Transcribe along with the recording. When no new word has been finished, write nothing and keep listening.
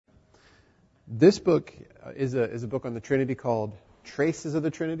This book is a book on the Trinity called Traces of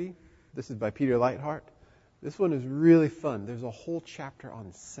the Trinity. This is by Peter Leithart. This one is really fun. There's a whole chapter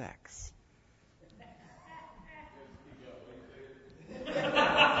on sex.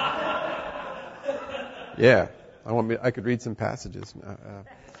 Yeah, I could read some passages.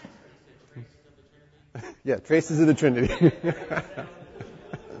 Yeah, Traces of the Trinity.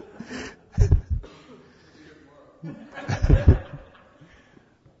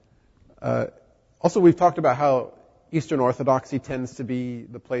 Also, we've talked about how Eastern Orthodoxy tends to be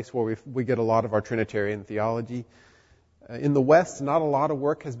the place where we get a lot of our Trinitarian theology. In the West, not a lot of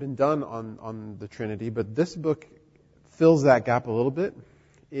work has been done on the Trinity, but this book fills that gap a little bit.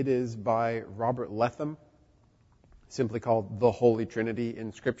 It is by Robert Letham, simply called The Holy Trinity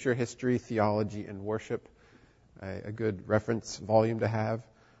in Scripture, History, Theology, and Worship. A good reference volume to have.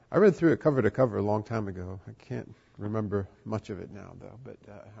 I read through it cover to cover a long time ago. I can't remember much of it now, though, but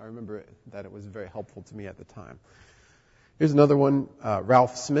I remember that it was very helpful to me at the time. Here's another one,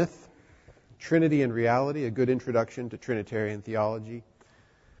 Ralph Smith, Trinity and Reality, a good introduction to Trinitarian theology.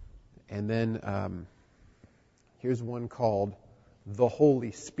 And then here's one called The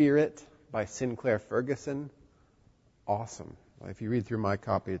Holy Spirit by Sinclair Ferguson. Awesome. If you read through my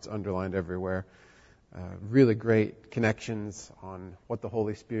copy, it's underlined everywhere. Really great connections on what the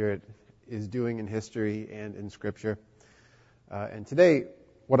Holy Spirit is doing in history and in Scripture. And today,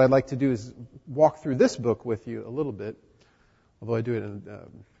 what I'd like to do is walk through this book with you a little bit, although I do it in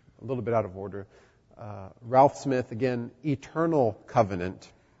a little bit out of order. Ralph Smith, again, Eternal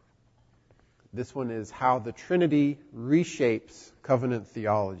Covenant. This one is how the Trinity reshapes covenant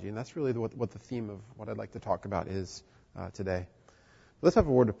theology, and that's really what the theme of what I'd like to talk about is today. Let's have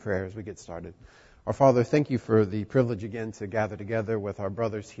a word of prayer as we get started. Our Father, thank you for the privilege again to gather together with our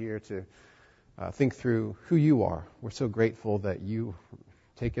brothers here to think through who you are. We're so grateful that you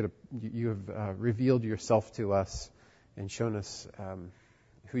have revealed yourself to us and shown us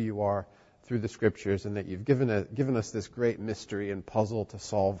who you are through the Scriptures, and that you've given us this great mystery and puzzle to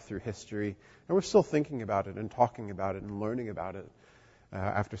solve through history. And we're still thinking about it and talking about it and learning about it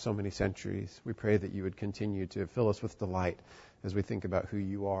after so many centuries. We pray that you would continue to fill us with delight as we think about who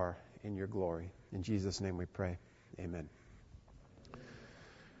you are in your glory. In Jesus' name we pray. Amen.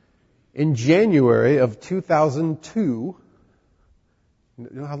 In January of 2002, you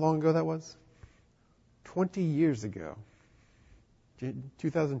know how long ago that was? 20 years ago.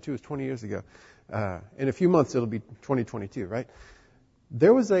 2002 is 20 years ago. In a few months, it'll be 2022, right?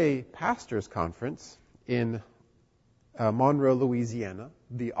 There was a pastors' conference in Monroe, Louisiana,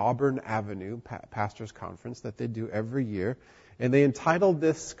 the Auburn Avenue Pastors' Conference that they do every year. And they entitled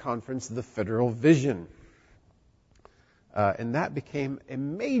this conference The Federal Vision. And that became a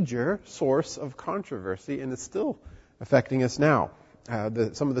major source of controversy and is still affecting us now.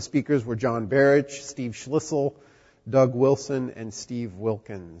 Some of the speakers were John Barrich, Steve Schlissel, Doug Wilson, and Steve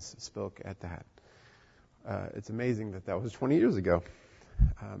Wilkins spoke at that. It's amazing that was 20 years ago.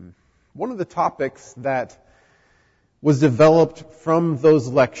 One of the topics that was developed from those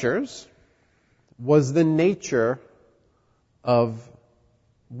lectures was the nature of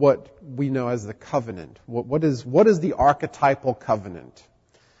what we know as the covenant. What is the archetypal covenant?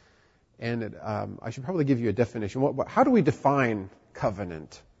 And I should probably give you a definition. How do we define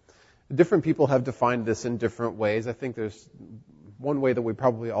covenant? Different people have defined this in different ways. I think there's one way that we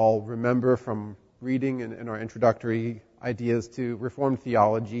probably all remember from reading in our introductory ideas to Reformed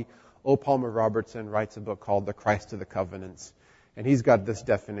theology. O. Palmer Robertson writes a book called The Christ of the Covenants. And he's got this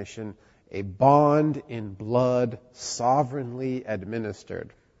definition: a bond in blood sovereignly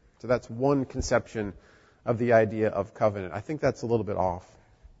administered. So that's one conception of the idea of covenant. I think that's a little bit off.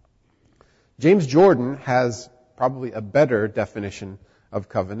 James Jordan has probably a better definition of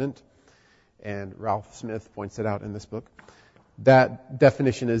covenant, and Ralph Smith points it out in this book. That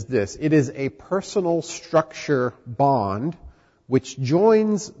definition is this: it is a personal structure bond which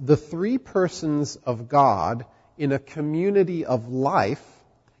joins the three persons of God in a community of life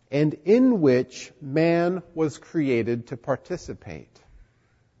and in which man was created to participate.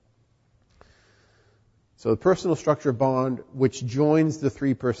 So the personal structure bond which joins the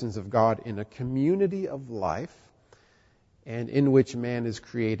three persons of God in a community of life and in which man is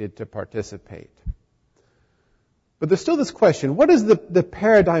created to participate. But there's still this question: what is the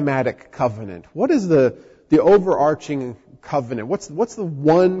paradigmatic covenant? What is the overarching covenant? What's the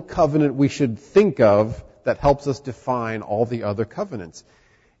one covenant we should think of that helps us define all the other covenants?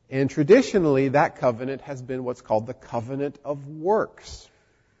 And traditionally, that covenant has been what's called the covenant of works.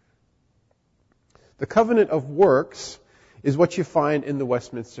 The covenant of works is what you find in the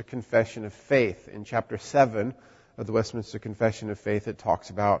Westminster Confession of Faith. In chapter 7 of the Westminster Confession of Faith, it talks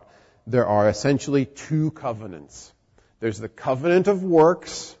about there are essentially two covenants. There's the covenant of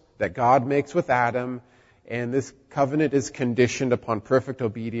works that God makes with Adam, and this covenant is conditioned upon perfect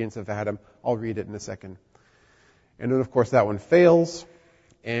obedience of Adam. I'll read it in a second. And then, of course, that one fails,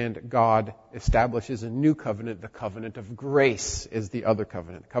 and God establishes a new covenant. The covenant of grace is the other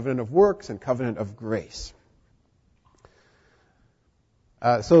covenant. Covenant of works and covenant of grace.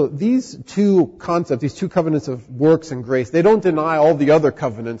 So these two concepts, these two covenants of works and grace, they don't deny all the other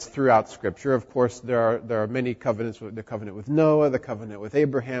covenants throughout Scripture. Of course, there are many covenants, the covenant with Noah, the covenant with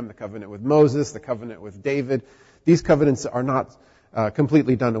Abraham, the covenant with Moses, the covenant with David. These covenants are not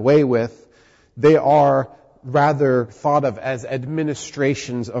completely done away with. They are rather thought of as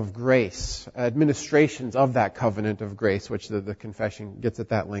administrations of grace, administrations of that covenant of grace, which the confession gets at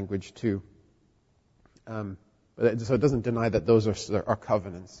that language too. So it doesn't deny that those are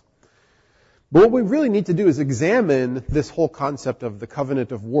covenants. But what we really need to do is examine this whole concept of the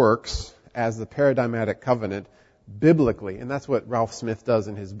covenant of works as the paradigmatic covenant biblically. And that's what Ralph Smith does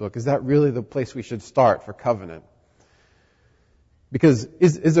in his book. Is that really the place we should start for covenant? Because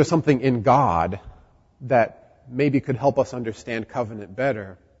is there something in God that maybe could help us understand covenant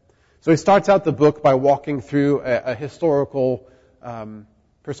better? So he starts out the book by walking through a historical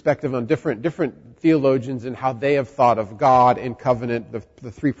perspective on different theologians and how they have thought of God in covenant,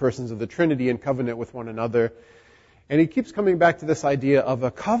 the three persons of the Trinity in covenant with one another. And he keeps coming back to this idea of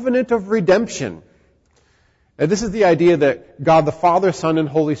a covenant of redemption. And this is the idea that God the Father, Son, and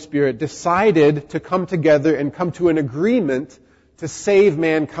Holy Spirit decided to come together and come to an agreement to save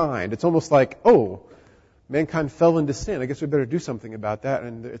mankind. It's almost like, mankind fell into sin. I guess we better do something about that.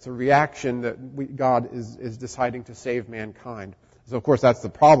 And it's a reaction that God is deciding to save mankind. So, of course, that's the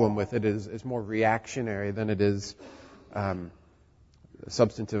problem with it, is more reactionary than it is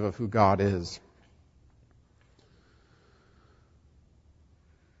substantive of who God is.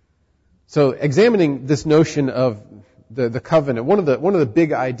 So, examining this notion of the covenant, one of the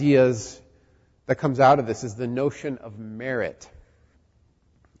big ideas that comes out of this is the notion of merit.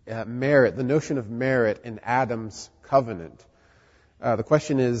 The notion of merit in Adam's covenant. The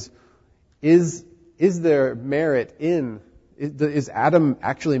question is there merit in... Is Adam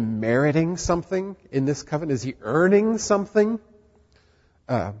actually meriting something in this covenant? Is he earning something?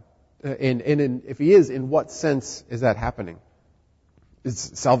 And if he is, in what sense is that happening? Is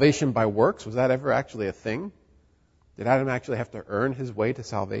salvation by works? Was that ever actually a thing? Did Adam actually have to earn his way to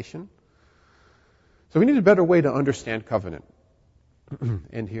salvation? So we need a better way to understand covenant.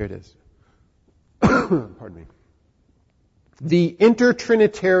 And here it is. Pardon me. The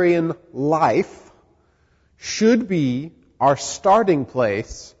intertrinitarian life should be our starting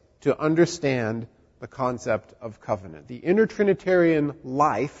place to understand the concept of covenant. The intertrinitarian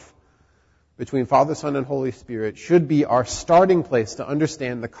life between Father, Son, and Holy Spirit should be our starting place to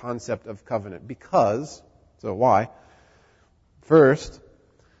understand the concept of covenant. Why? First,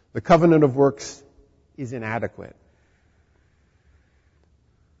 the covenant of works is inadequate.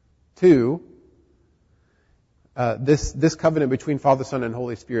 Two, this covenant between Father, Son, and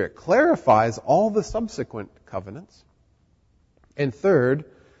Holy Spirit clarifies all the subsequent covenants. And third,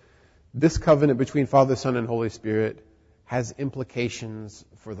 this covenant between Father, Son, and Holy Spirit has implications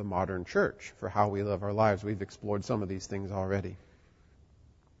for the modern church, for how we live our lives. We've explored some of these things already.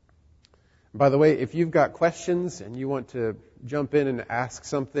 By the way, if you've got questions and you want to jump in and ask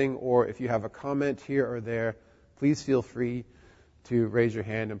something, or if you have a comment here or there, please feel free to raise your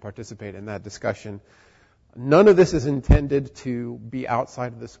hand and participate in that discussion. None of this is intended to be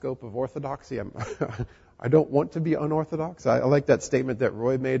outside of the scope of orthodoxy. I don't want to be unorthodox. I like that statement that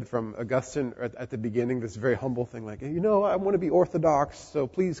Roy made from Augustine at the beginning, this very humble thing like, I want to be orthodox, so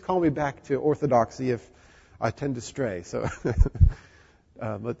please call me back to orthodoxy if I tend to stray. So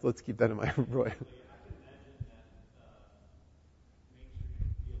let's keep that in mind, Roy.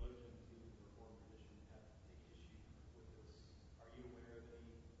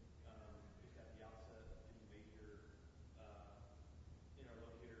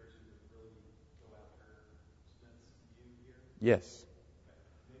 Yes.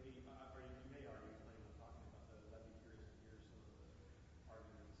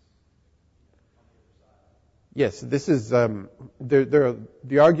 Yes, this is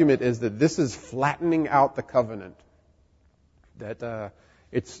the argument is that this is flattening out the covenant. That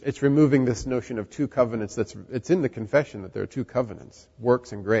it's removing this notion of two covenants. It's in the confession that there are two covenants,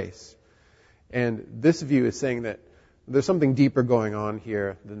 works and grace. And this view is saying that there's something deeper going on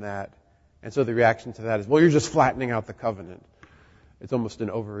here than that. And so the reaction to that is, well, you're just flattening out the covenant. It's almost an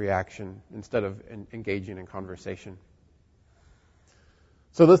overreaction instead of engaging in conversation.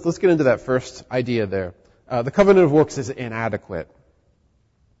 So let's get into that first idea there. The covenant of works is inadequate.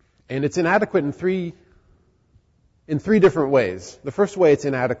 And it's inadequate in three different ways. The first way it's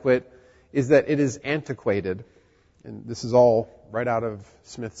inadequate is that it is antiquated. And this is all right out of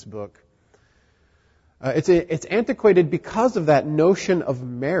Smith's book. It's antiquated because of that notion of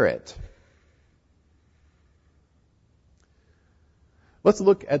merit. Let's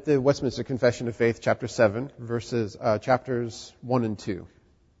look at the Westminster Confession of Faith, chapter 7, chapters 1 and 2.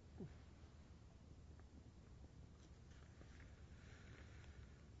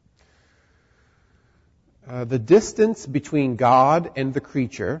 The distance between God and the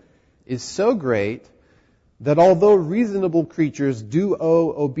creature is so great that although reasonable creatures do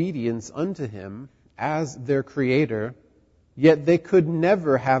owe obedience unto him as their creator, yet they could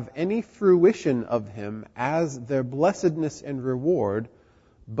never have any fruition of him as their blessedness and reward,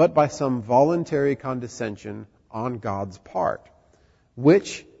 but by some voluntary condescension on God's part,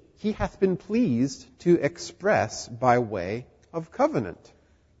 which he hath been pleased to express by way of covenant.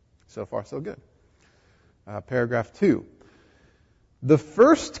 So far, so good. Paragraph 2. The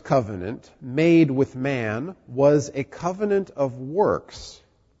first covenant made with man was a covenant of works,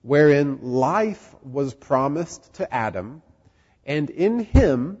 wherein life was promised to Adam, and in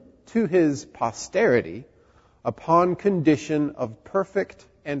him to his posterity, upon condition of perfect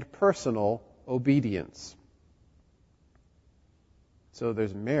and personal obedience. So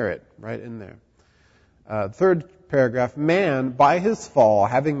there's merit right in there. Third paragraph, man, by his fall,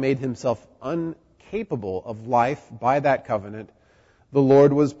 having made himself incapable of life by that covenant, the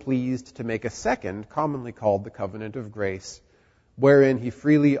Lord was pleased to make a second, commonly called the covenant of grace, wherein he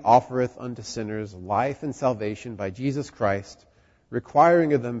freely offereth unto sinners life and salvation by Jesus Christ,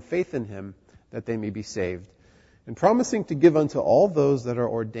 requiring of them faith in him, that they may be saved, and promising to give unto all those that are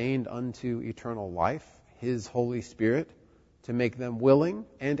ordained unto eternal life his Holy Spirit, to make them willing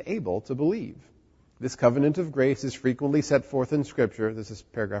and able to believe. This covenant of grace is frequently set forth in Scripture, this is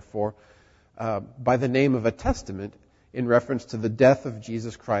paragraph 4, by the name of a testament, in reference to the death of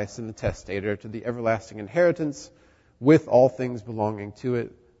Jesus Christ and the testator, to the everlasting inheritance, with all things belonging to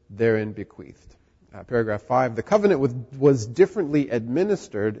it, therein bequeathed. Paragraph 5, the covenant was differently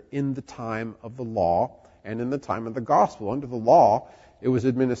administered in the time of the law and in the time of the gospel. Under the law, it was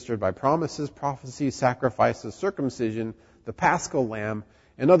administered by promises, prophecies, sacrifices, circumcision, the paschal lamb,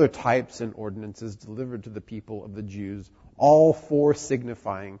 and other types and ordinances delivered to the people of the Jews, all for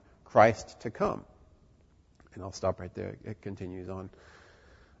signifying Christ to come. And I'll stop right there. It continues on.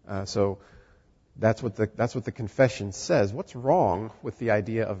 So that's what the confession says. What's wrong with the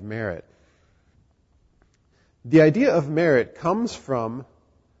idea of merit? The idea of merit comes from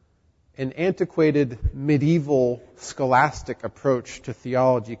an antiquated medieval scholastic approach to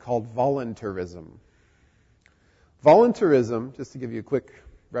theology called voluntarism. Voluntarism, just to give you a quick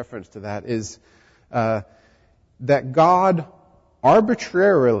reference to that, is that God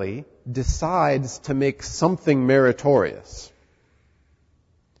arbitrarily decides to make something meritorious.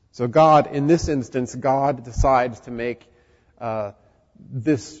 So God, in this instance, God decides to make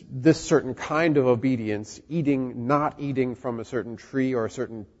this certain kind of obedience, not eating from a certain tree or a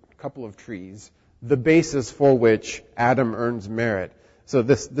certain couple of trees, the basis for which Adam earns merit. So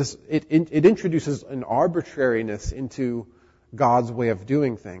it introduces an arbitrariness into God's way of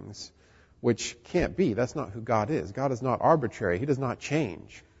doing things, which can't be. That's not who God is. God is not arbitrary. He does not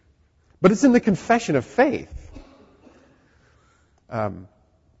change. But it's in the confession of faith.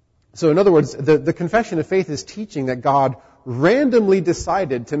 So in other words, the confession of faith is teaching that God randomly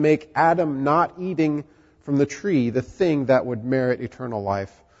decided to make Adam not eating from the tree the thing that would merit eternal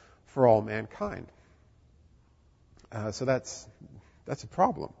life for all mankind. So that's a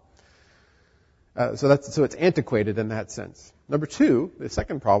problem. So it's antiquated in that sense. Number 2, the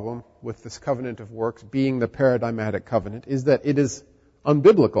second problem with this covenant of works being the paradigmatic covenant is that it is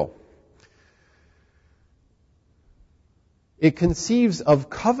unbiblical. It conceives of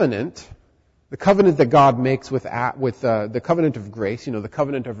covenant, the covenant that God makes with the covenant of grace, the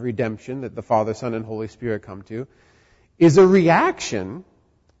covenant of redemption that the Father, Son, and Holy Spirit come to, is a reaction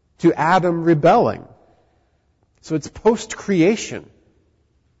to Adam rebelling. So it's post-creation.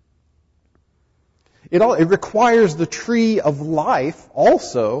 It requires the tree of life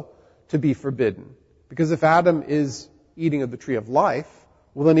also to be forbidden. Because if Adam is eating of the tree of life,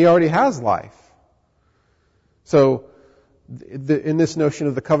 well, then he already has life. So in this notion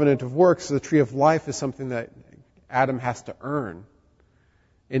of the covenant of works, the tree of life is something that Adam has to earn.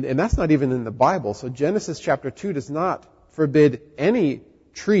 And that's not even in the Bible. So Genesis chapter 2 does not forbid any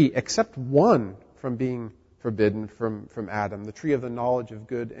tree except one from being forbidden from Adam, the tree of the knowledge of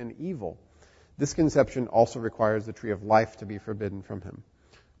good and evil. This conception also requires the tree of life to be forbidden from him,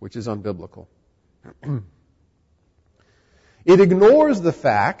 which is unbiblical. It ignores the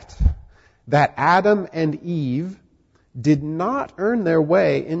fact that Adam and Eve did not earn their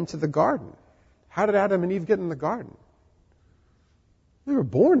way into the garden. How did Adam and Eve get in the garden? They were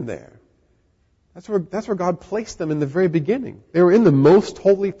born there. That's where God placed them in the very beginning. They were in the most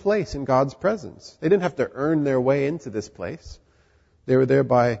holy place in God's presence. They didn't have to earn their way into this place. They were there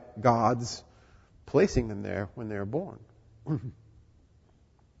by God's placing them there when they were born.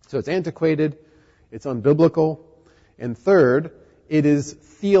 So it's antiquated, it's unbiblical, and third, it is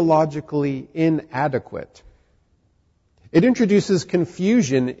theologically inadequate. It introduces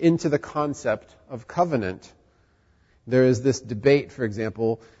confusion into the concept of covenant. There is this debate, for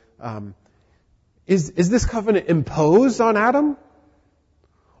example, is this covenant imposed on Adam?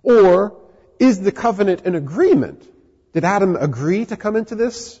 Or is the covenant an agreement? Did Adam agree to come into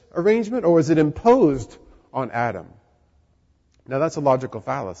this arrangement, or was it imposed on Adam? Now that's a logical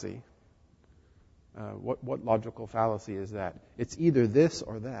fallacy. What logical fallacy is that? It's either this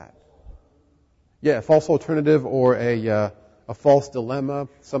or that. Yeah, a false alternative or a false dilemma,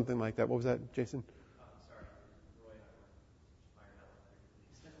 something like that. What was that, Jason?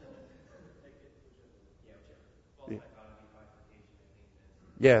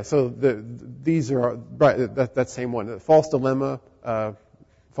 Yeah, so these are, right, that same one. False dilemma,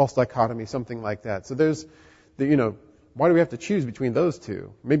 false dichotomy, something like that. So there's, why do we have to choose between those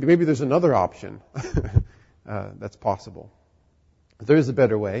two? Maybe there's another option that's possible. There is a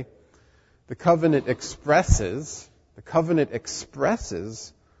better way. The covenant expresses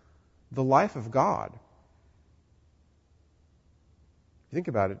the life of God. Think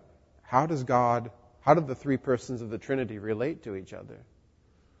about it. How do the three persons of the Trinity relate to each other?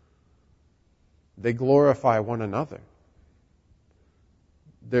 They glorify one another.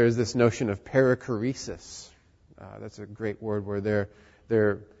 There's this notion of perichoresis. That's a great word where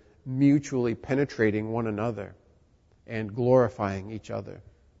they're mutually penetrating one another and glorifying each other.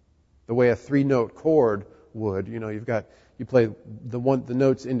 The way a 3-note chord would, you play the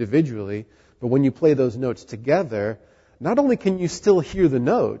notes individually, but when you play those notes together, not only can you still hear the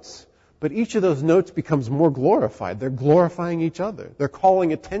notes, but each of those notes becomes more glorified. They're glorifying each other. They're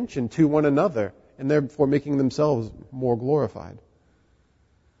calling attention to one another and therefore making themselves more glorified.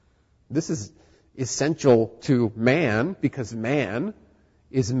 This is essential to man because man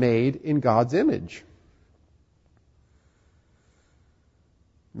is made in God's image.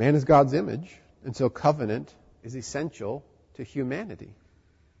 Man is God's image, and so covenant is essential to humanity.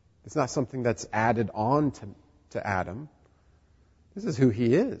 It's not something that's added on to Adam. This is who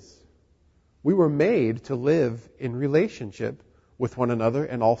he is. We were made to live in relationship with one another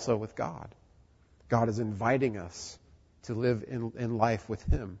and also with God. God is inviting us to live in life with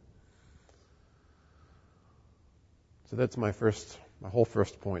him. So that's my whole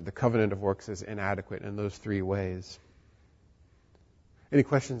first point. The covenant of works is inadequate in those three ways. Any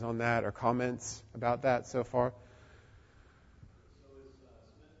questions on that or comments about that so far? So is Smith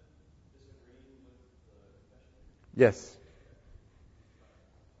disagreeing with the confession? Yes.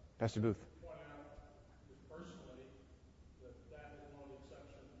 Pastor Booth. Point out just personally that is one of the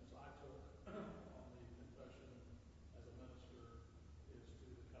exceptions I took on the confession as a minister is to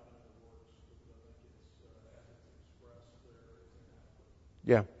the covenant of works because I think it's as it's expressed there is inadequate.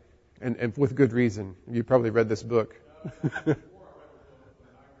 Yeah, and with good reason. You probably read this book. Before I read the book,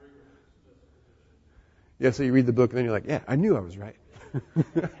 but I agree with Smith's position. Yeah, so you read the book and then you're like, yeah, I knew I was right.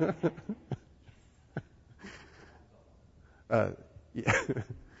 Yeah.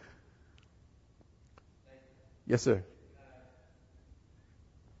 Yes, sir.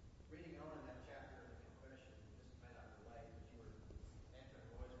 Reading on in that chapter of the confession, this may not relate, but you were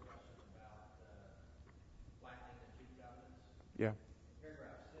answering Roy's question about flattening the two covenants. Yeah. In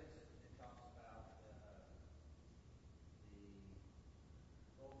paragraph 6, it talks about the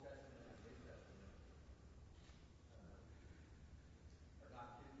Old Testament and New Testament are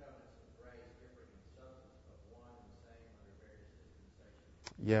not two covenants of grace differing in substance, but one and the same under various dispensations.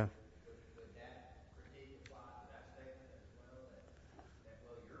 Yeah. Would that critique apply to that statement as well? That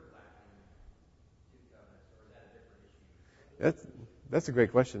you're flattening two covenants, or is that a different issue? That's a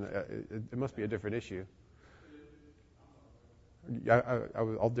great question. It must be a different issue.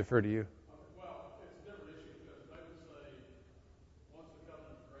 I'll defer to you. Well, it's a different issue because they would say once the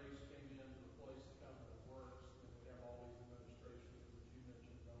covenant of grace came in to replace the covenant of works, then we have all these administrations that you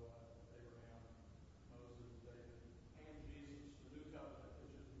mentioned, Noah, Abraham, Moses, David, and Jesus. The new covenant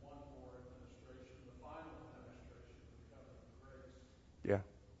is just one more administration, the final administration of the covenant of grace. Yeah.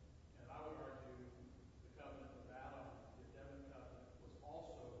 And I would argue the covenant with Adam, the Adamic covenant, was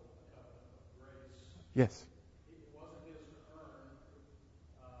also a covenant of grace. Yes. It wasn't his to earn.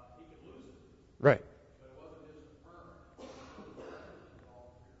 He could lose it, Right. but it wasn't his to earn.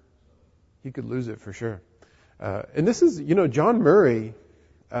 He could lose it for sure. And this is, John Murray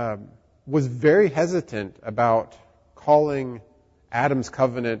was very hesitant about calling Adam's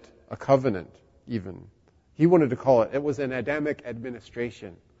covenant a covenant, even. He wanted to call it was an Adamic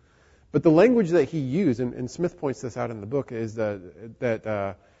administration. But the language that he used, and Smith points this out in the book, is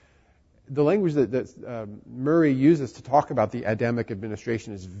that the language that Murray uses to talk about the Adamic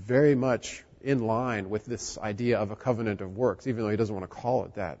administration is very much in line with this idea of a covenant of works, even though he doesn't want to call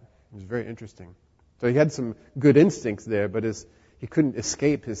it that. It was very interesting. So he had some good instincts there, but he couldn't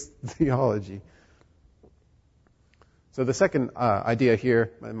escape his theology. So the second idea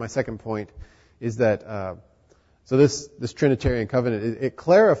here, my second point, is that this Trinitarian covenant, it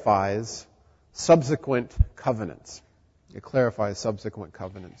clarifies subsequent covenants. It clarifies subsequent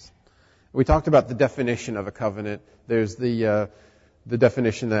covenants. We talked about the definition of a covenant. There's the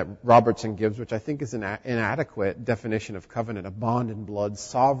definition that Robertson gives, which I think is an inadequate definition of covenant, a bond in blood,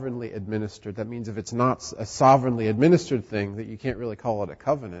 sovereignly administered. That means if it's not a sovereignly administered thing, that you can't really call it a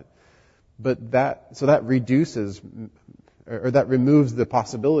covenant. But that reduces, or that removes the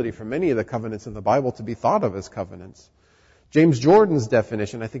possibility for many of the covenants in the Bible to be thought of as covenants. James Jordan's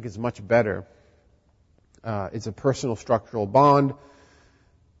definition, I think, is much better. It's a personal structural bond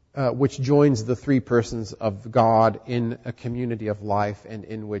which joins the three persons of God in a community of life and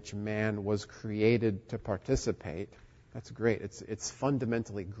in which man was created to participate. That's great. It's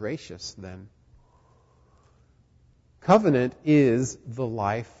fundamentally gracious then. Covenant is the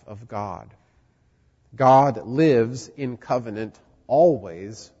life of God. God lives in covenant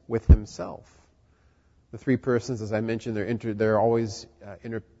always with himself. The three persons, as I mentioned, they're always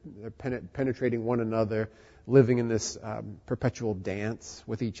penetrating one another, living in this perpetual dance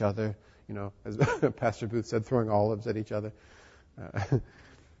with each other, as Pastor Booth said, throwing olives at each other.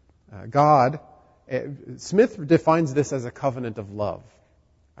 Smith defines this as a covenant of love.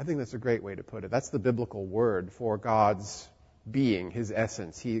 I think that's a great way to put it. That's the biblical word for God's being, his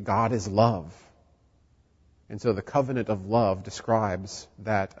essence. God is love. And so the covenant of love describes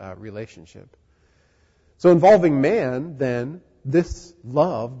that relationship. So involving man, then, this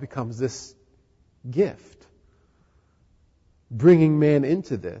love becomes this gift. Bringing man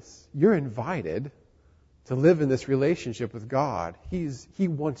into this. You're invited to live in this relationship with God. He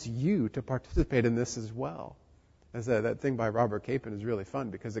wants you to participate in this as well. That thing by Robert Capon is really fun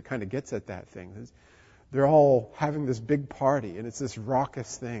because it kind of gets at that thing. They're all having this big party, and it's this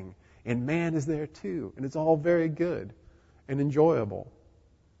raucous thing. And man is there too. And it's all very good and enjoyable.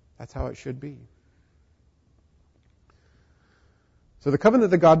 That's how it should be. So the covenant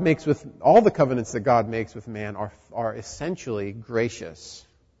that God makes with, all the covenants that God makes with man are essentially gracious.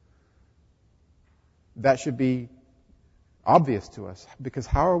 That should be obvious to us, because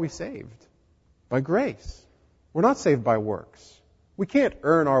how are we saved? By grace. We're not saved by works. We can't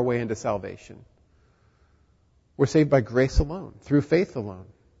earn our way into salvation. We're saved by grace alone, through faith alone.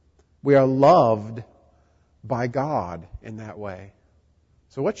 We are loved by God in that way.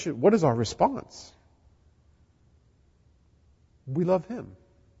 So what is our response? We love Him.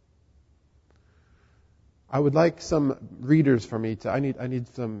 I would like some readers for me I need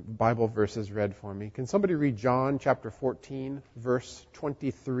some Bible verses read for me. Can somebody read John chapter 14, verse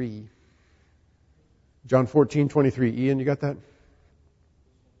 23? John 14, 23. Ian, you got that?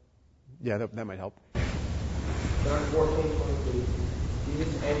 Yeah, that might help. John 14, 23.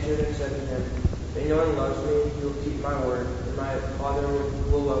 Jesus answered and said to him, "If anyone loves me, he will keep my word, and my Father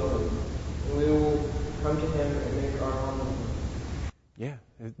will love him, and we will come to him and make our home with him." Yeah,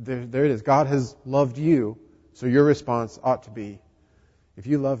 there it is. God has loved you, so your response ought to be, if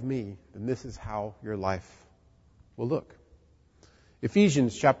you love me, then this is how your life will look.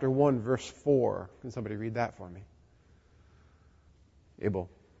 Ephesians chapter 1, verse 4. Can somebody read that for me? Abel.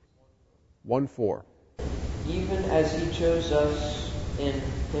 1:4. Even as he chose us in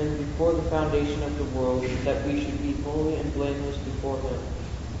him before the foundation of the world, that we should be holy and blameless before him.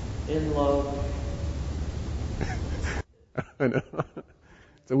 In love. I know.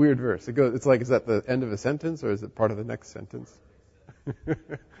 It's a weird verse. It's like, is that the end of a sentence, or is it part of the next sentence?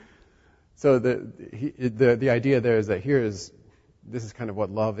 So the idea there is that this is kind of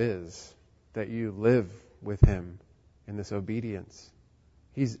what love is, that you live with Him in this obedience.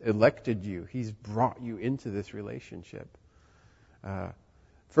 He's elected you. He's brought you into this relationship. 1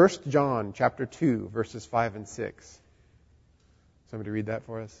 John chapter 2, verses 5 and 6. Somebody read that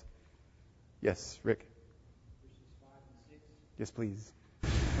for us? Yes, Rick. Verses 5 and 6. Yes, please.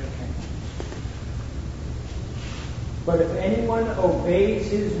 But if anyone obeys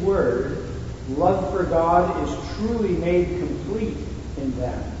his word, love for God is truly made complete in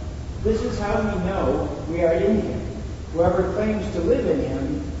them. This is how we know we are in him. Whoever claims to live in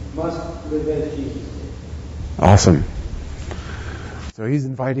him must live as Jesus did. Awesome. So he's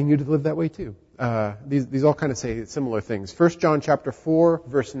inviting you to live that way too. These all kind of say similar things. 1 John chapter 4,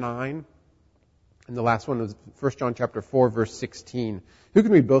 verse 9. And the last one was 1 John chapter 4, verse 16. Who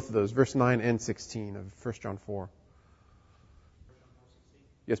can read both of those, verse 9 and 16 of 1 John 4?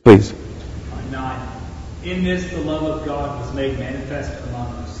 Yes, please. 9. In this the love of God was made manifest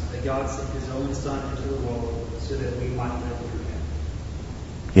among us, that God sent His only Son into the world so that we might live through Him.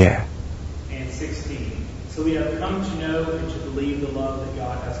 Yeah. And 16. So we have come to know and to believe the love that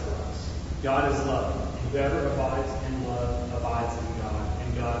God has for us. God is love, and whoever abides in love abides in God,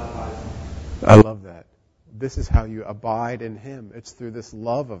 and God abides in him. I love that. This is how you abide in Him. It's through this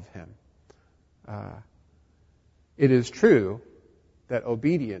love of Him. It is true that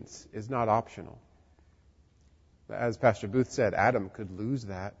obedience is not optional. As Pastor Booth said, Adam could lose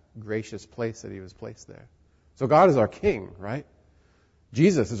that gracious place that he was placed there. So God is our King, right?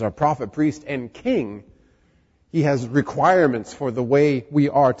 Jesus is our prophet, priest, and King. He has requirements for the way we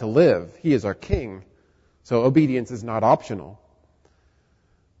are to live. He is our King. So obedience is not optional.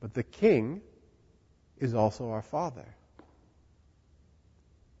 But the King is also our Father.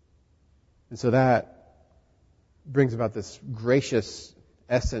 And so that brings about this gracious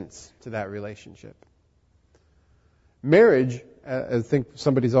essence to that relationship. Marriage, I think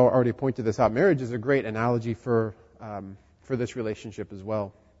somebody's already pointed this out, marriage is a great analogy for this relationship as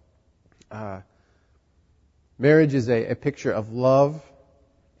well. Marriage is a picture of love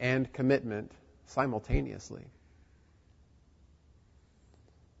and commitment simultaneously.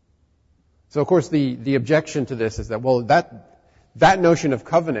 So, of course, the objection to this is that, well, that notion of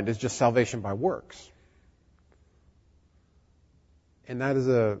covenant is just salvation by works. And that is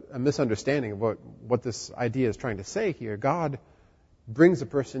a misunderstanding of what this idea is trying to say here. God brings a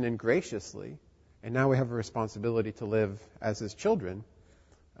person in graciously, and now we have a responsibility to live as His children.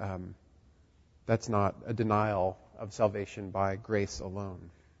 That's not a denial of salvation by grace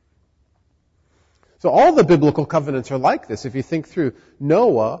alone. So all the biblical covenants are like this. If you think through,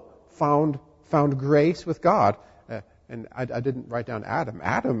 Noah found grace with God. And I didn't write down Adam.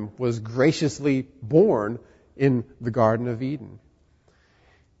 Adam was graciously born in the Garden of Eden.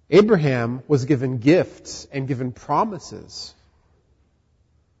 Abraham was given gifts and given promises.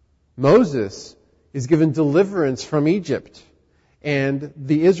 Moses is given deliverance from Egypt. And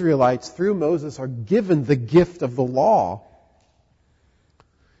the Israelites, through Moses, are given the gift of the law.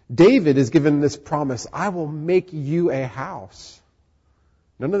 David is given this promise, I will make you a house.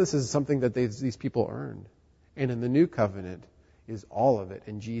 None of this is something that these people earned. And in the new covenant is all of it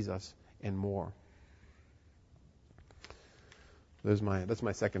in Jesus and more. That's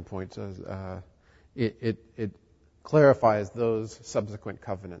my second point. It clarifies those subsequent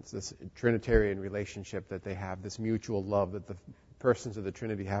covenants, this Trinitarian relationship that they have, this mutual love that the persons of the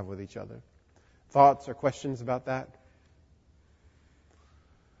Trinity have with each other. Thoughts or questions about that?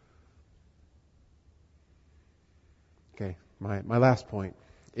 Okay, my last point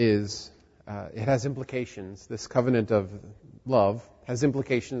is it has implications. This covenant of love has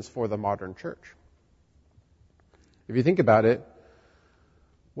implications for the modern church. If you think about it,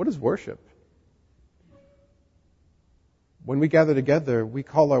 what is worship? When we gather together, we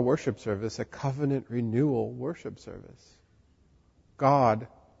call our worship service a covenant renewal worship service. God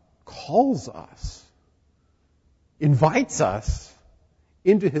calls us, invites us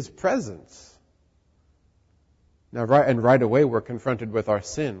into His presence. Now, right away, we're confronted with our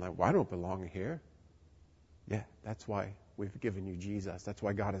sin. Like, well, I don't belong here. Yeah, that's why we've given you Jesus. That's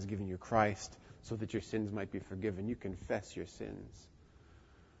why God has given you Christ, so that your sins might be forgiven. You confess your sins.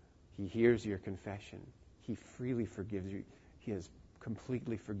 He hears your confession. He freely forgives you. He has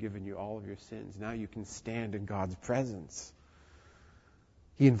completely forgiven you all of your sins. Now you can stand in God's presence.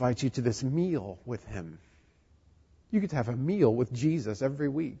 He invites you to this meal with Him. You get to have a meal with Jesus every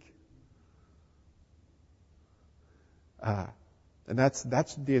week. And that's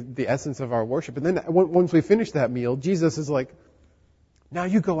the essence of our worship. And then once we finish that meal, Jesus is like, now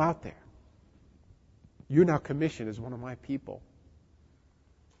you go out there. You're now commissioned as one of my people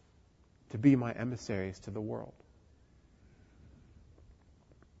to be my emissaries to the world.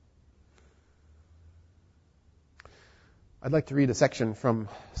 I'd like to read a section from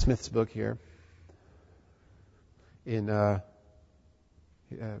Smith's book here in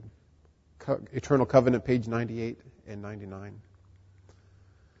Eternal Covenant, page 98 and 99.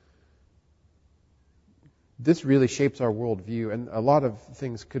 This really shapes our worldview, and a lot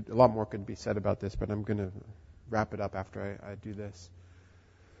more could be said about this, but I'm going to wrap it up after I do this.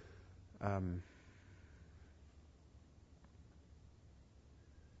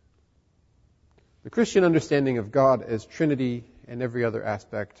 The Christian understanding of God as Trinity and every other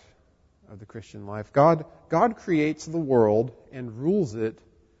aspect of the Christian life. God creates the world and rules it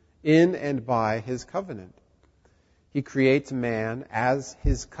in and by His covenant. He creates man as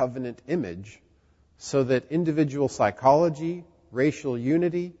His covenant image so that individual psychology, racial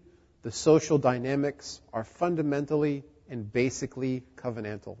unity, the social dynamics are fundamentally and basically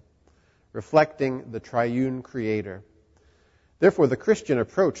covenantal, reflecting the triune Creator. Therefore, the Christian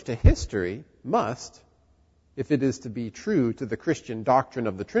approach to history must, if it is to be true to the Christian doctrine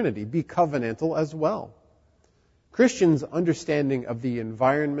of the Trinity, be covenantal as well. Christians' understanding of the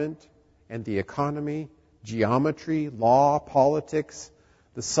environment and the economy, geometry, law, politics,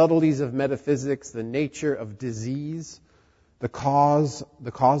 the subtleties of metaphysics, the nature of disease, the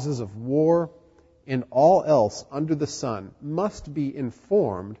causes of war, and all else under the sun must be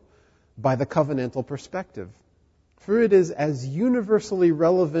informed by the covenantal perspective. For it is as universally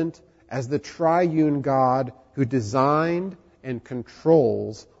relevant as the triune God who designed and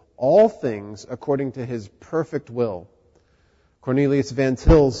controls all things according to His perfect will. Cornelius Van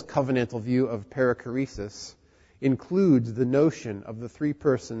Til's covenantal view of perichoresis includes the notion of the three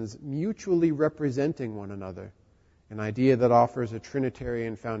persons mutually representing one another, an idea that offers a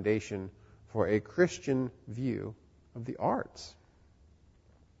Trinitarian foundation for a Christian view of the arts.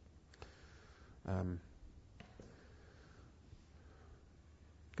 I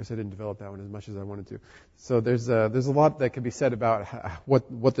guess I didn't develop that one as much as I wanted to. So there's a lot that can be said about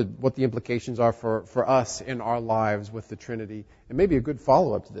what the implications are for us in our lives with the Trinity. And maybe a good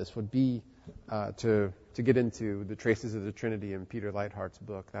follow-up to this would be to get into the traces of the Trinity in Peter Leithart's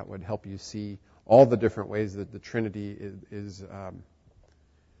book. That would help you see all the different ways that the Trinity is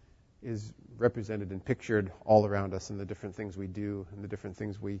represented and pictured all around us in the different things we do and the different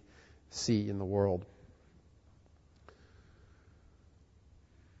things we see in the world.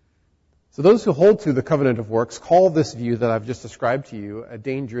 So those who hold to the covenant of works call this view that I've just described to you a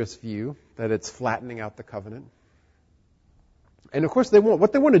dangerous view, that it's flattening out the covenant. And of course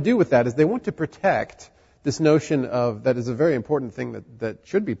what they want to do with that is they want to protect this notion of, that is a very important thing that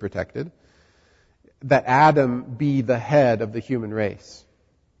should be protected, that Adam be the head of the human race.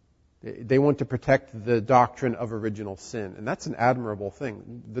 They want to protect the doctrine of original sin, and that's an admirable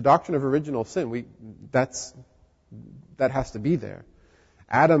thing. The doctrine of original sin, that has to be there.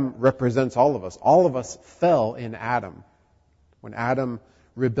 Adam represents all of us. All of us fell in Adam. When Adam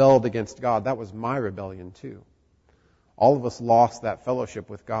rebelled against God, that was my rebellion too. All of us lost that fellowship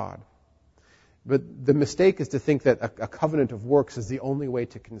with God. But the mistake is to think that a covenant of works is the only way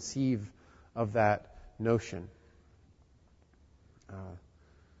to conceive of that notion.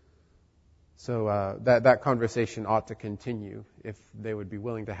 So that conversation ought to continue if they would be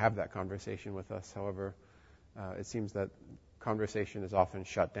willing to have that conversation with us. However, it seems that conversation is often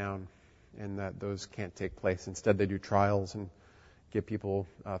shut down and that those can't take place. Instead, they do trials and get people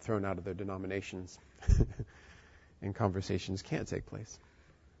thrown out of their denominations. And conversations can't take place.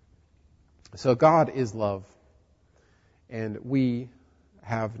 So God is love. And we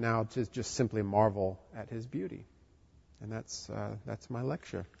have now to just simply marvel at His beauty. And that's my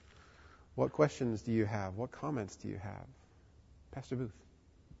lecture. What questions do you have? What comments do you have? Pastor Booth.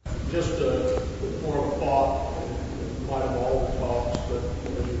 Just more of a thought in light of all the talks, but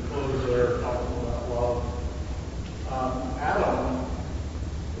as you close there talking about love, Adam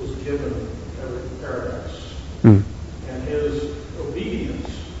was given paradise, and his obedience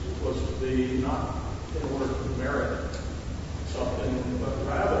was to be not in order to merit something, but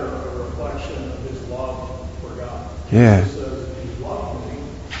rather a reflection of his love for God. Yeah. He says, "If you love me,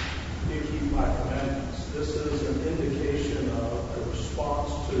 you keep my commandments." This is an indication of a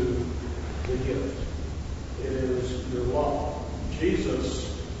response to the gift. It is your love.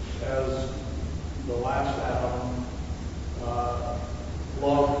 Jesus, as the last Adam,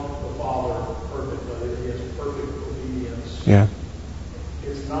 loved the Father perfectly. He has perfect obedience. Yeah.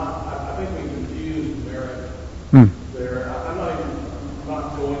 It's not, I think we confuse merit there. I'm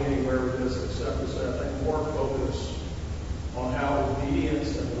not going anywhere with this except to say I think more focus on how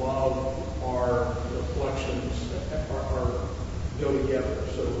obedience and love are reflections that go together.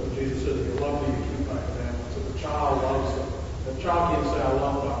 So when Jesus said, "If you love me, you keep my commandments." If a child loves them, the child can't say, "I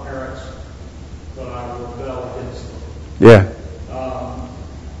love my parents, but I rebel against them." Yeah.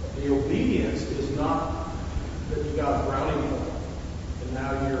 The obedience is not that you got a brownie point and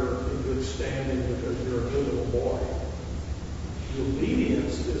now you're in good standing because you're a good little boy. The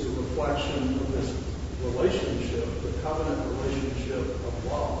obedience is a reflection of this relationship, the covenant relationship of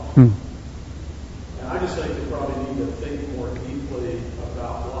love. And I just think we probably need to think more deeply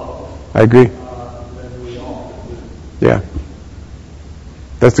about love. I agree. Than we often do. Yeah.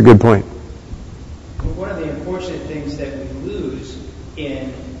 That's a good point. One of the unfortunate things that we lose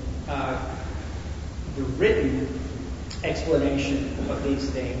the written explanation of these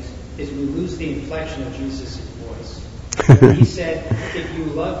things is we lose the inflection of Jesus' voice. When he said, if you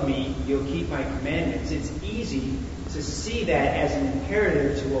love me, you'll keep my commandments. It's easy to see that as an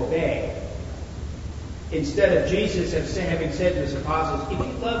imperative to obey. Instead of Jesus having said to his apostles, if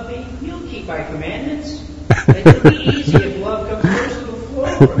you love me, you'll keep my commandments. It would be easy if love comes first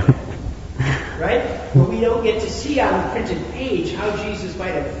before commandments. Right? But we don't get to see on the printed page how Jesus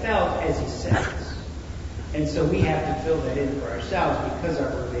might have felt as he says. And so we have to fill that in for ourselves because of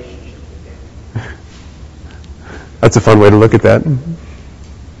our relationship with him. That's a fun way to look at that.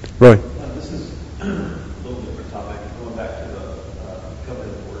 Roy. This is a little different topic. Going back to the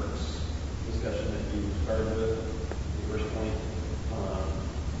covenant of works discussion that you started with, the first point,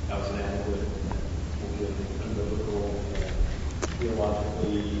 how it's inadequate, unbiblical,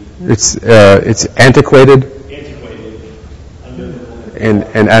 theologically. It's antiquated. Unbiblical,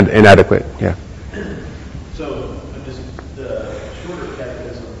 and inadequate. Yeah. So the shorter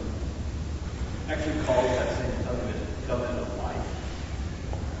catechism actually calls that same covenant of life.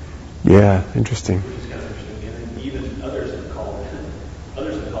 Yeah, interesting. Which is kind of interesting. And then even others have called it the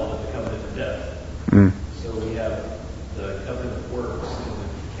covenant of death. Mm. So we have the covenant of works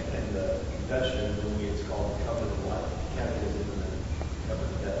and the confession, and it's called the covenant of life, catechism, and then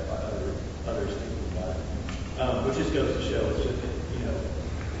covenant of death by others thinking about it. Which just goes to show it's just that,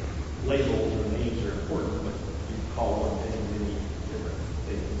 labels or names are important, but you call one thing many different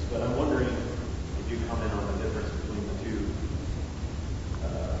things. But I'm wondering if you comment on the difference between the two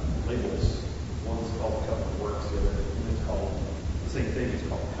labels. One's called covenant of works, the other is called the same thing. It's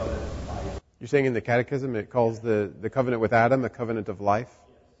called covenant of life. You're saying in the Catechism it calls the covenant with Adam a covenant of life?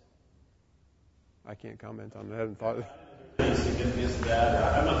 I can't comment on that. I hadn't thought of Any significance to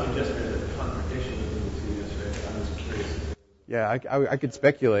that? I'm not suggesting there's a contradiction between the two yesterday, but I'm just curious. Yeah, I could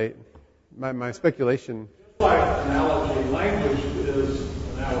speculate. My speculation. Like analogy, language is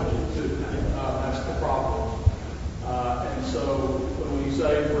analogy too. That's the problem. And so when we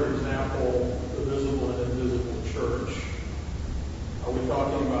say, for example, the visible and invisible church, are we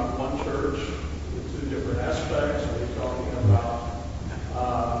talking about one church with two different aspects? Are we talking about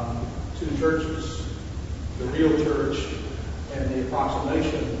two churches, the real church and the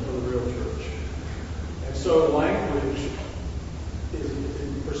approximation of the real church? And so language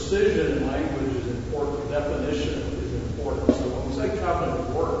precision in language is important. Definition is important. So when we say covenant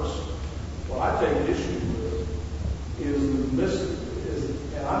of works, what I take issue with is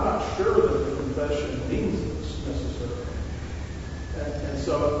and I'm not sure that the confession means this necessarily. And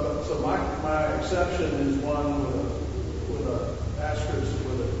so my exception is one with a asterisk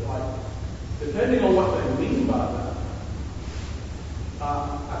with it, like depending on what they mean by that.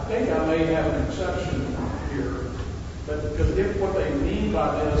 I think I may have an exception here. But because if what they mean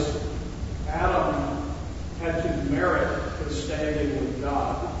by this, Adam had to merit his standing with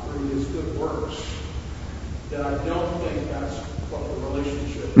God through his good works, then I don't think that's what the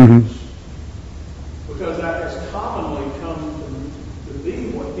relationship is. Because that has commonly come to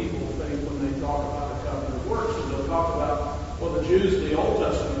be what people think when they talk about the covenant of works. And they'll talk about, well, the Jews in the Old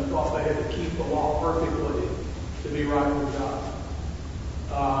Testament thought they had to keep the law perfectly to be right with God.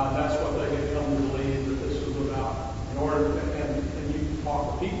 And that's what they had come to believe that this was about. In order, and you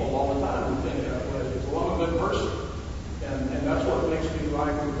talk to people all the time who think that way. Well, I'm a good person, and that's what makes me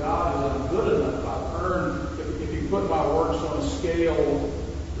right with God is I'm good enough. I've earned. If you put my works on a scale,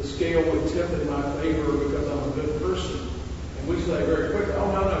 the scale would tip in my favor because I'm a good person. And we say very quickly,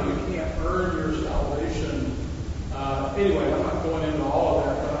 oh no, you can't earn your salvation. Anyway, I'm not going into all of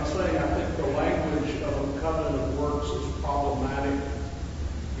that, but I'm saying I think the language of a covenant of works is problematic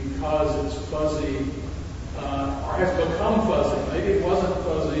because it's fuzzy. Or has become fuzzy. Maybe it wasn't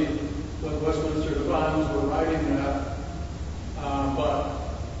fuzzy when Westminster Divines were writing that, but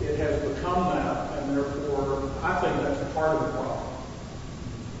it has become that, and therefore I think that's part of the problem.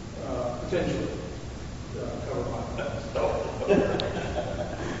 Potentially. Cover my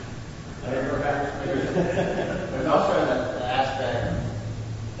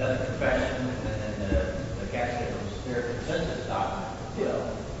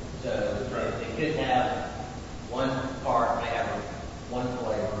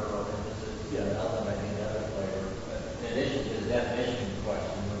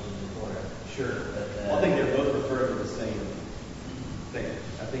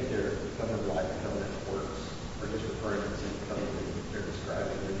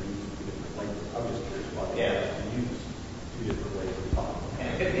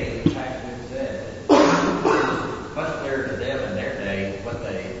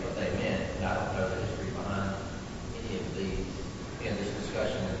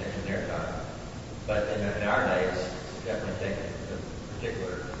But in our days, it's definitely taken a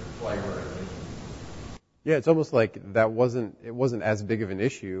particular flavor and meaning. Yeah, it's almost like it wasn't as big of an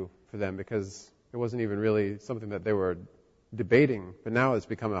issue for them because it wasn't even really something that they were debating. But now it's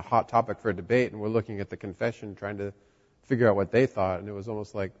become a hot topic for a debate, and we're looking at the confession, trying to figure out what they thought, and it was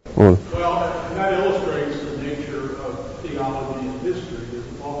almost like... Well, and that illustrates the nature of theology and history, is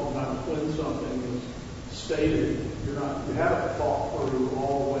oftentimes when something is stated, you haven't thought through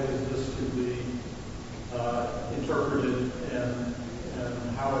all the ways this could be interpreted and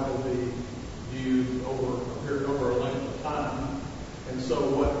how it will be viewed over a length of time. And so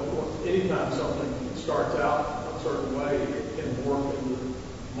anytime something starts out a certain way, it can morph into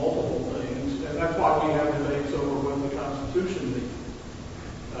multiple things. And that's why we have debates over what the Constitution means.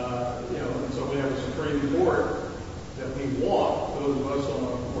 And so we have a Supreme Court that we want, those of us on a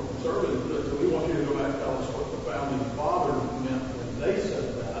more conservative, so we want you to go back and tell us what the Founding Fathers meant when they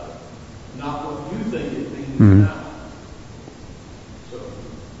said that, not what you think it means now. So,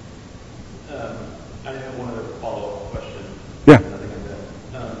 I have one other follow-up question. Yeah.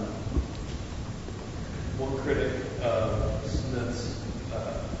 One critic of Smith's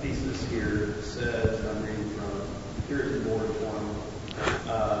thesis here says, and I'm reading from Puritan Moratorium,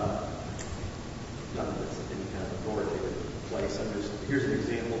 not that it's any kind of authoritative place. Here's an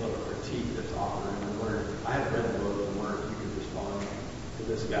example of a critique that's offered, and I haven't read the book, and I wonder if you could respond to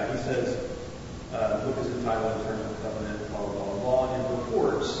this guy. He says, the book is entitled Eternal Covenant, blah, blah, blah, blah, and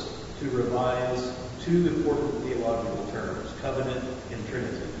purports to revise two important theological terms, covenant and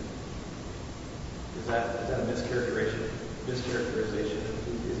Trinity. Is that a mischaracterization? Is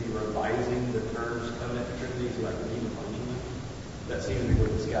he revising the terms covenant and Trinity? Is he like redefining them? That seems to be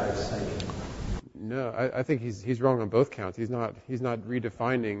what this guy is saying. No, I think he's wrong on both counts. He's not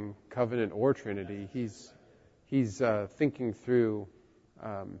redefining covenant or Trinity. He's thinking through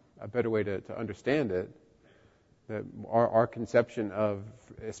a better way to understand it. That our conception of,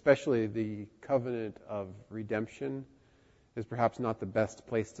 especially the covenant of redemption, is perhaps not the best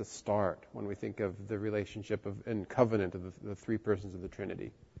place to start when we think of the relationship and covenant of the three persons of the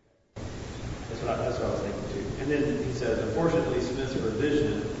Trinity. That's what I was thinking too. And then he says, unfortunately, Smith's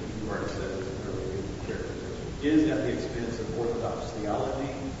revision, you've already said this is a really good characterization, is at the expense of Orthodox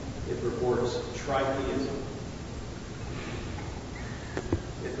theology. It purports tritheism.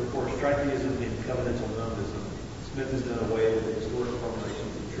 And covenantal nonism. Smith has done away with the historic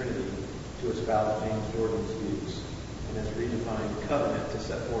formulations of Trinity to espouse James Jordan's views, and has redefined covenant to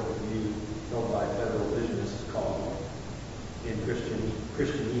set forth a view held by federal revisionists called, in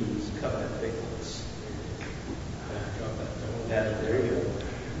Christianese, covenant faithfulness. There you go.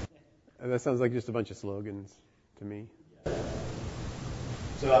 And that sounds like just a bunch of slogans to me.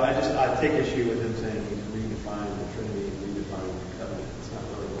 So I take issue with him saying he's redefining the Trinity and redefining the covenant. It's not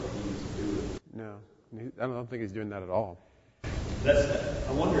really what he's doing. No, I don't think he's doing that at all.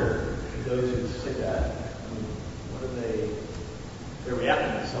 I wonder if those who say that, what are they're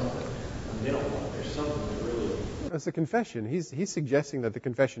reacting to something. They don't want, there's something that really... It's a confession. He's suggesting that the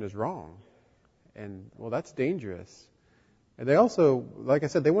confession is wrong. And, well, that's dangerous. And they also, like I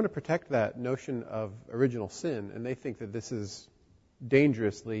said, they want to protect that notion of original sin, and they think that this is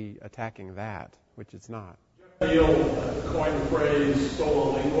dangerously attacking that, which it's not. Neil coined the phrase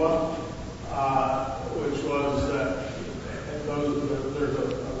sola lingua, which was that there's a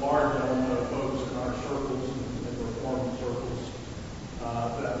large element of folks in our circles, in Reformed circles,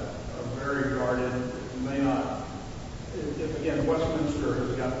 that are very guarded. You may not, again, Westminster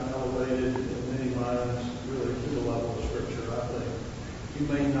has gotten elevated in many minds really to the level of Scripture, I think. You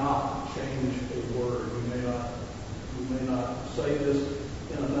may not change a word. You may not say this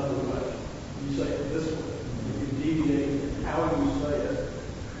in another way. You say it this way. If you deviate in how you say it,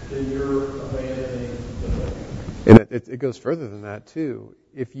 then you're abandoning the faith. And it goes further than that, too.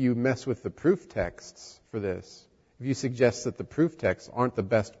 If you mess with the proof texts for this, if you suggest that the proof texts aren't the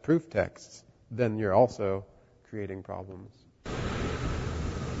best proof texts, then you're also creating problems.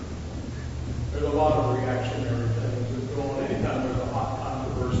 There's a lot of reactionary things that go on anytime there's a hot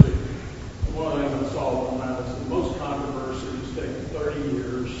controversy. One of the things I saw one time is that most controversies take 30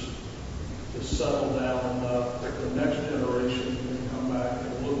 years to settle down enough that the next generation can come back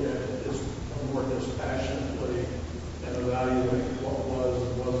and look at it more dispassionately and evaluate what was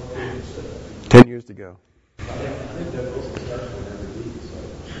and wasn't being said. 10 years to go. I think that Wilson starts with every week, so...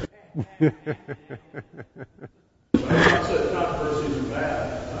 I said controversies are bad.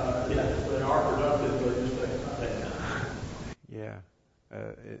 They are productive, they just take time. Yeah.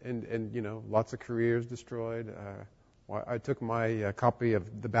 And lots of careers destroyed. I took my copy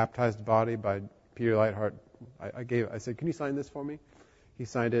of The Baptized Body by Peter Leithart. I said, can you sign this for me? He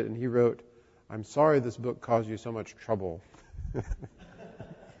signed it, and he wrote, I'm sorry this book caused you so much trouble.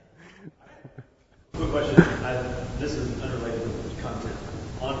 Quick question. This is unrelated to content.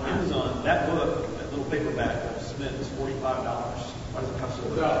 On Amazon, that book, that little paperback of Smith is $45. Why does it cost so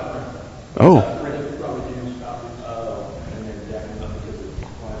much? Oh, Probably used copy. And then jacking up because it's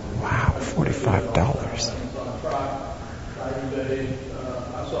wow, $45. Friday day,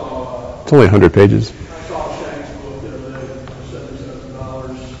 I saw It's only 100 pages. I saw Shank's book the other day for $77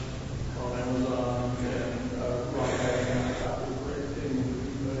 on Amazon, and Ron had a copy for $18.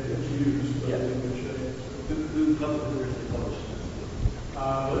 It's used, but it's in good shape. who originally published this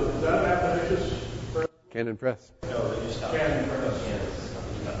book? Is that Athanasius Press? Canon Press. No, they just stopped. Canon Press.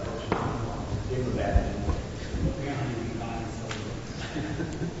 Gave them back.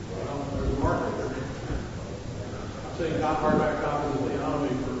 Well, there's a market there. I'm seeing hardback copies of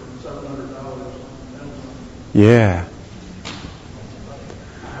Leonomy for $700 on Amazon. Yeah.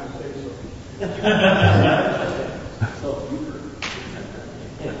 I have to say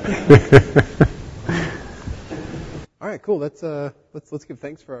All right, cool. Let's give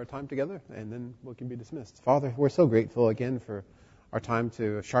thanks for our time together, and then we can be dismissed. Father, we're so grateful again for our time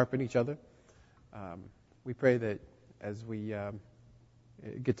to sharpen each other. We pray that as we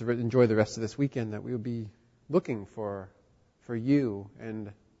get to enjoy the rest of this weekend, that we will be looking for you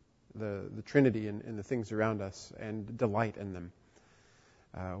and the Trinity and the things around us, and delight in them.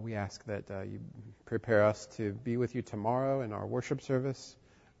 We ask that you prepare us to be with you tomorrow in our worship service.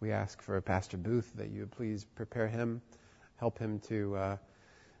 We ask for Pastor Booth that you would please prepare him, help him to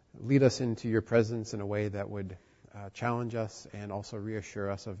lead us into your presence in a way that would challenge us and also reassure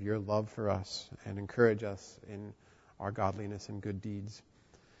us of your love for us and encourage us in our godliness and good deeds.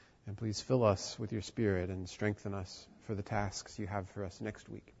 And please fill us with your Spirit and strengthen us for the tasks you have for us next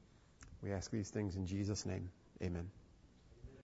week. We ask these things in Jesus' name. Amen.